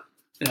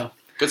 yeah.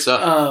 Good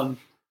stuff.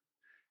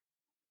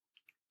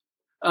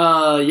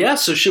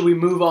 So should we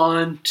move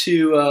on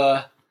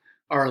to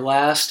our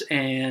last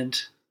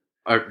and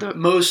the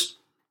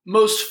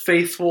most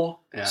faithful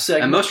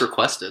segment? And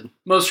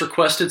most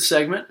requested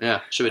segment.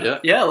 Yeah. Should we do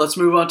it? Yeah, let's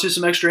move on to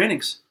some extra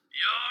innings.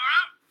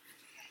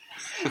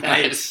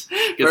 Nice.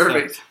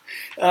 Perfect.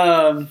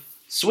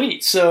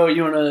 Sweet. So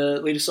you want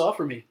to lead us off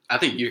or me? I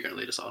think you're going to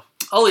lead us off.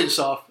 I'll lead us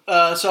off.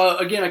 So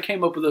again, I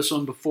came up with this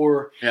one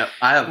before. Yeah,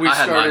 I had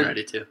mine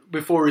ready too.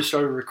 Before we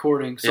started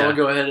recording, so I'll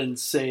go ahead and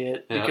say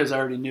it because I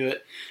already knew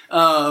it.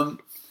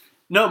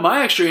 No,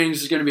 my extra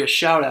innings is going to be a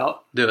shout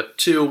out. Do it.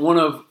 To one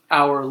of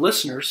our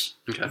listeners,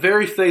 a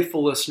very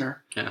faithful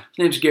listener. Yeah. His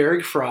name's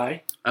Garrick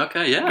Fry.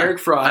 Okay, yeah. Garrick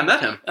Fry. I met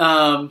him.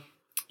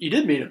 You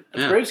did meet him at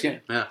the Braves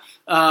game. Yeah.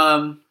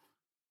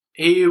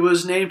 He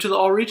was named to the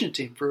All-Region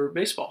team for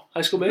baseball,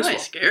 high school baseball.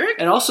 Nice, Garrick.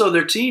 And also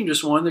their team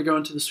just won. They're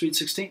going to the Sweet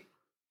 16.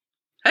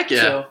 Heck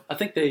yeah. So I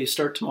think they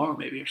start tomorrow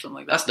maybe or something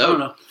like that. That's dope. I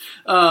don't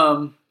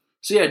know.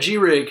 So yeah,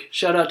 G-Rig.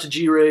 Shout out to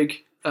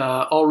G-Rig,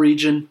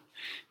 All-Region,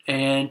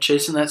 and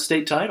chasing that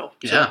state title.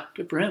 So, yeah.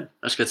 Good for him.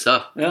 That's good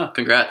stuff. Yeah.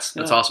 Congrats.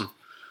 That's awesome.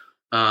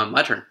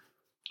 My turn.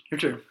 Your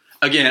turn.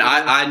 Again,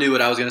 I knew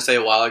what I was going to say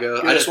a while ago.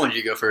 Good. I just wanted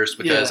you to go first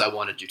because I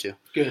wanted you to.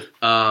 Good.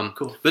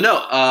 Cool. But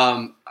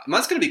no,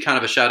 mine's going to be kind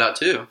of a shout out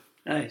too.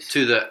 Nice.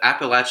 To the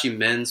Appalachian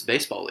Men's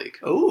Baseball League.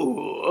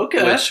 Oh,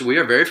 okay. Which we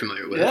are very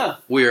familiar with. Yeah.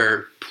 We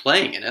are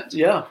playing in it.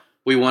 Yeah.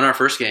 We won our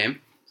first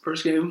game.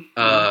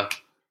 Go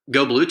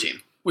Blue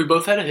Team. We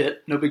both had a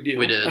hit. No big deal.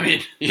 We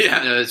did.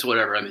 It's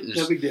whatever.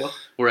 No big deal.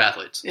 We're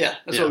athletes. Yeah,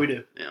 that's what we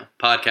do. Yeah.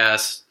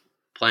 Podcasts,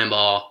 playing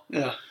ball.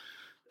 Yeah.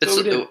 It's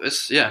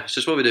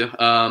just what we do.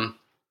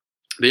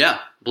 But yeah,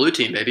 Blue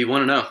Team, baby.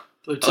 Want to know.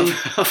 Blue Team.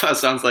 That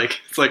sounds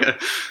like it's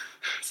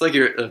like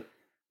you're a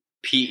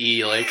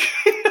PE, like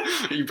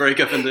you break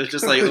up into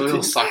just like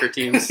little soccer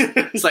teams.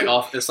 It's like The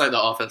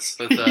Office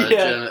with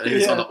Jim.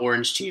 He's on the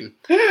orange team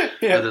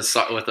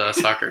with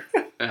soccer.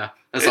 Yeah,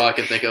 that's all I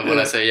can think of when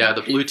I say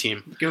the Blue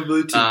Team. Go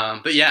Blue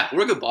Team. But yeah,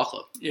 we're a good ball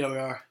club. Yeah, we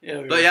are.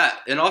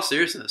 In all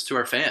seriousness, to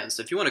our fans,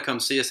 if you want to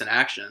come see us in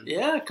action,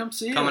 come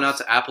see us. Coming out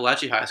to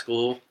Appalachia High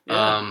School,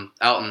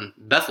 out in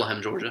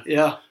Bethlehem, Georgia.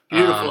 Yeah,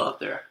 beautiful out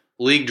there.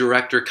 League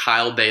director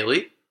Kyle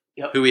Bailey.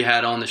 Yep. Who we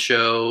had on the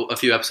show a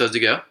few episodes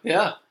ago.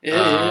 Yeah.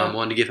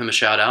 Wanted to give him a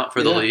shout out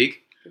for the league.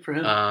 Good for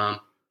him.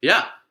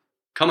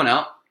 Coming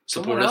out,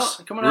 support us.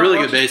 Really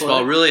good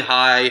baseball, really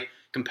high,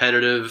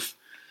 competitive.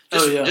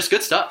 Just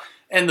good stuff.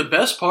 And the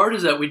best part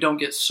is that we don't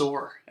get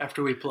sore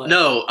after we play.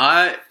 No,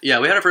 we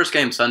had our first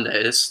game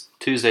Sunday. It's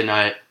Tuesday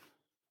night.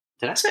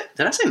 Did I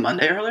say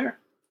Monday earlier?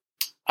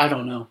 I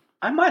don't know.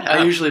 I might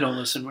have. I usually don't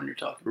listen when you're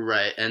talking.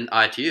 Right, and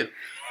I to you.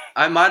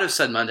 I might have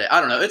said Monday. I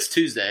don't know. It's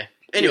Tuesday.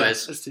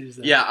 Anyways, it's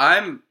Tuesday.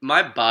 Yeah,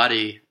 my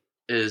body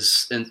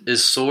is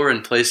sore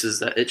in places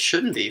that it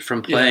shouldn't be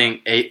from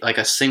playing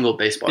a single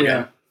baseball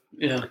game.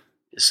 Yeah.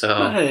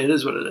 So hey, it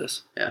is what it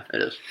is. Yeah,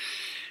 it is.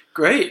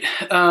 Great.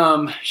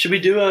 Should we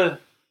do a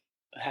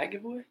hat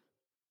giveaway?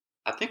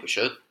 I think we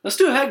should. Let's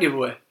do a hat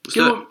giveaway.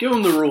 Give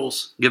them the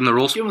rules. Give them the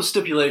rules? Give them the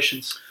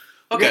stipulations.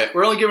 Okay.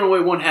 We're only giving away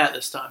one hat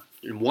this time.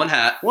 One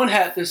hat. One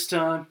hat this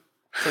time.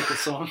 It's like the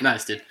song.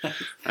 Nice, dude.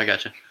 I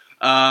gotcha.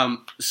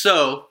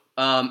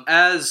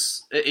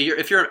 As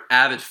if you're an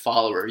avid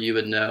follower, you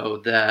would know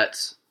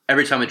that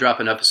every time we drop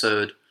an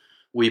episode,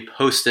 we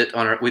post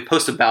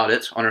about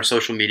it on our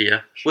social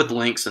media with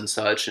links and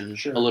such,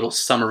 and a little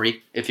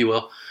summary, if you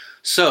will.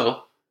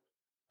 So,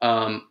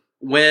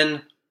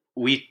 when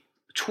we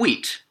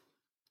tweet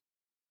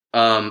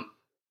the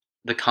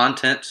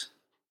content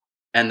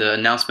and the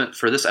announcement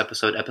for this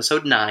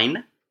episode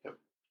 9,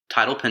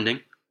 title pending,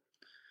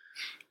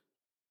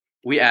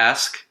 we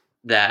ask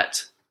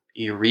that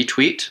you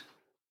retweet,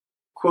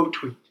 quote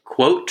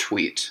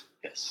tweet,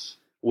 yes,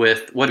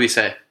 with, what do we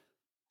say?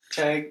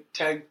 Tag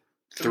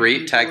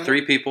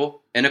three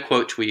people in a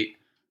quote tweet,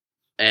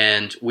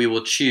 and we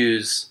will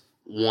choose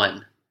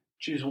one.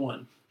 Choose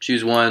one,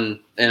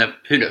 and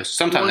who knows?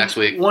 Sometime next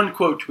week. One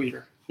quote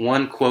tweeter.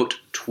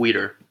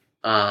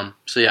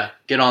 So yeah,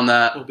 get on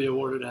that. We'll be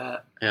awarded a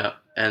hat. Yeah,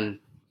 and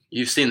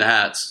you've seen the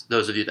hats.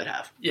 Those of you that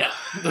have. Yeah,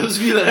 those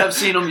of you that have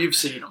seen them, you've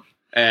seen them.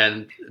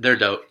 And they're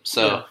dope.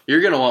 So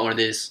you're gonna want one of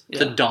these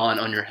to dawn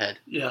on your head.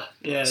 Yeah.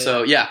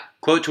 So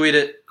quote tweet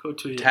it.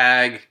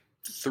 Tag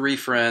 3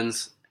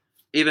 friends.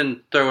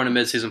 Even throw in a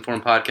mid-season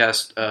form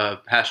podcast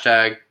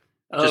hashtag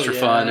just for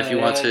fun if you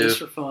want to. Just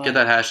for fun. Get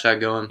that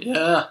hashtag going.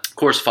 Yeah. Of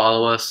course,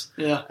 follow us.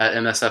 Yeah. At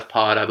MSF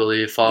Pod, I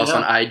believe. Follow us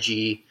on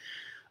IG.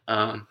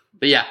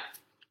 But yeah,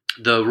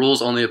 the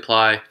rules only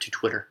apply to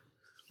Twitter.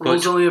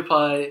 Only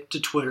apply to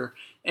Twitter,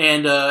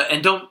 and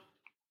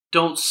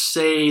don't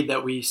say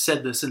that we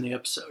said this in the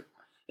episode.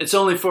 It's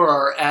only for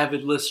our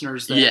avid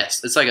listeners. That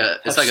it's like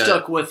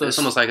stuck with us. It's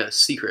almost like a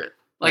secret.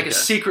 Like a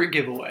secret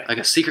giveaway. Like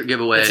a secret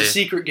giveaway. It's a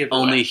secret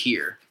giveaway. Only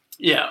here.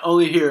 Yeah,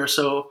 only here.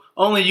 So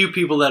only you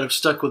people that have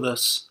stuck with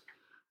us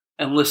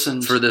and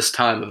listened for this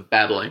time of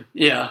babbling.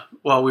 Yeah,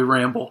 while we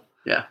ramble.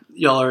 Yeah,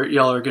 y'all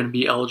are going to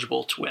be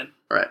eligible to win.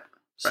 Right.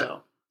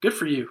 So good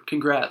for you.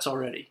 Congrats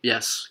already.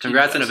 Yes,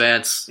 congrats in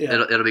advance. Yeah.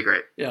 It'll be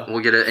great. Yeah, we'll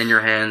get it in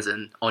your hands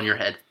and on your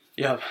head.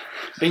 Yeah,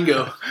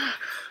 bingo.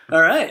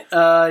 All right.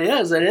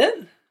 Is that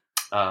it?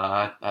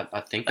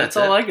 I think that's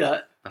all I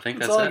got. I think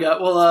that's all I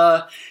got.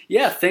 Well,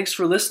 thanks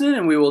for listening,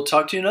 and we will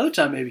talk to you another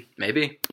time, maybe. Maybe.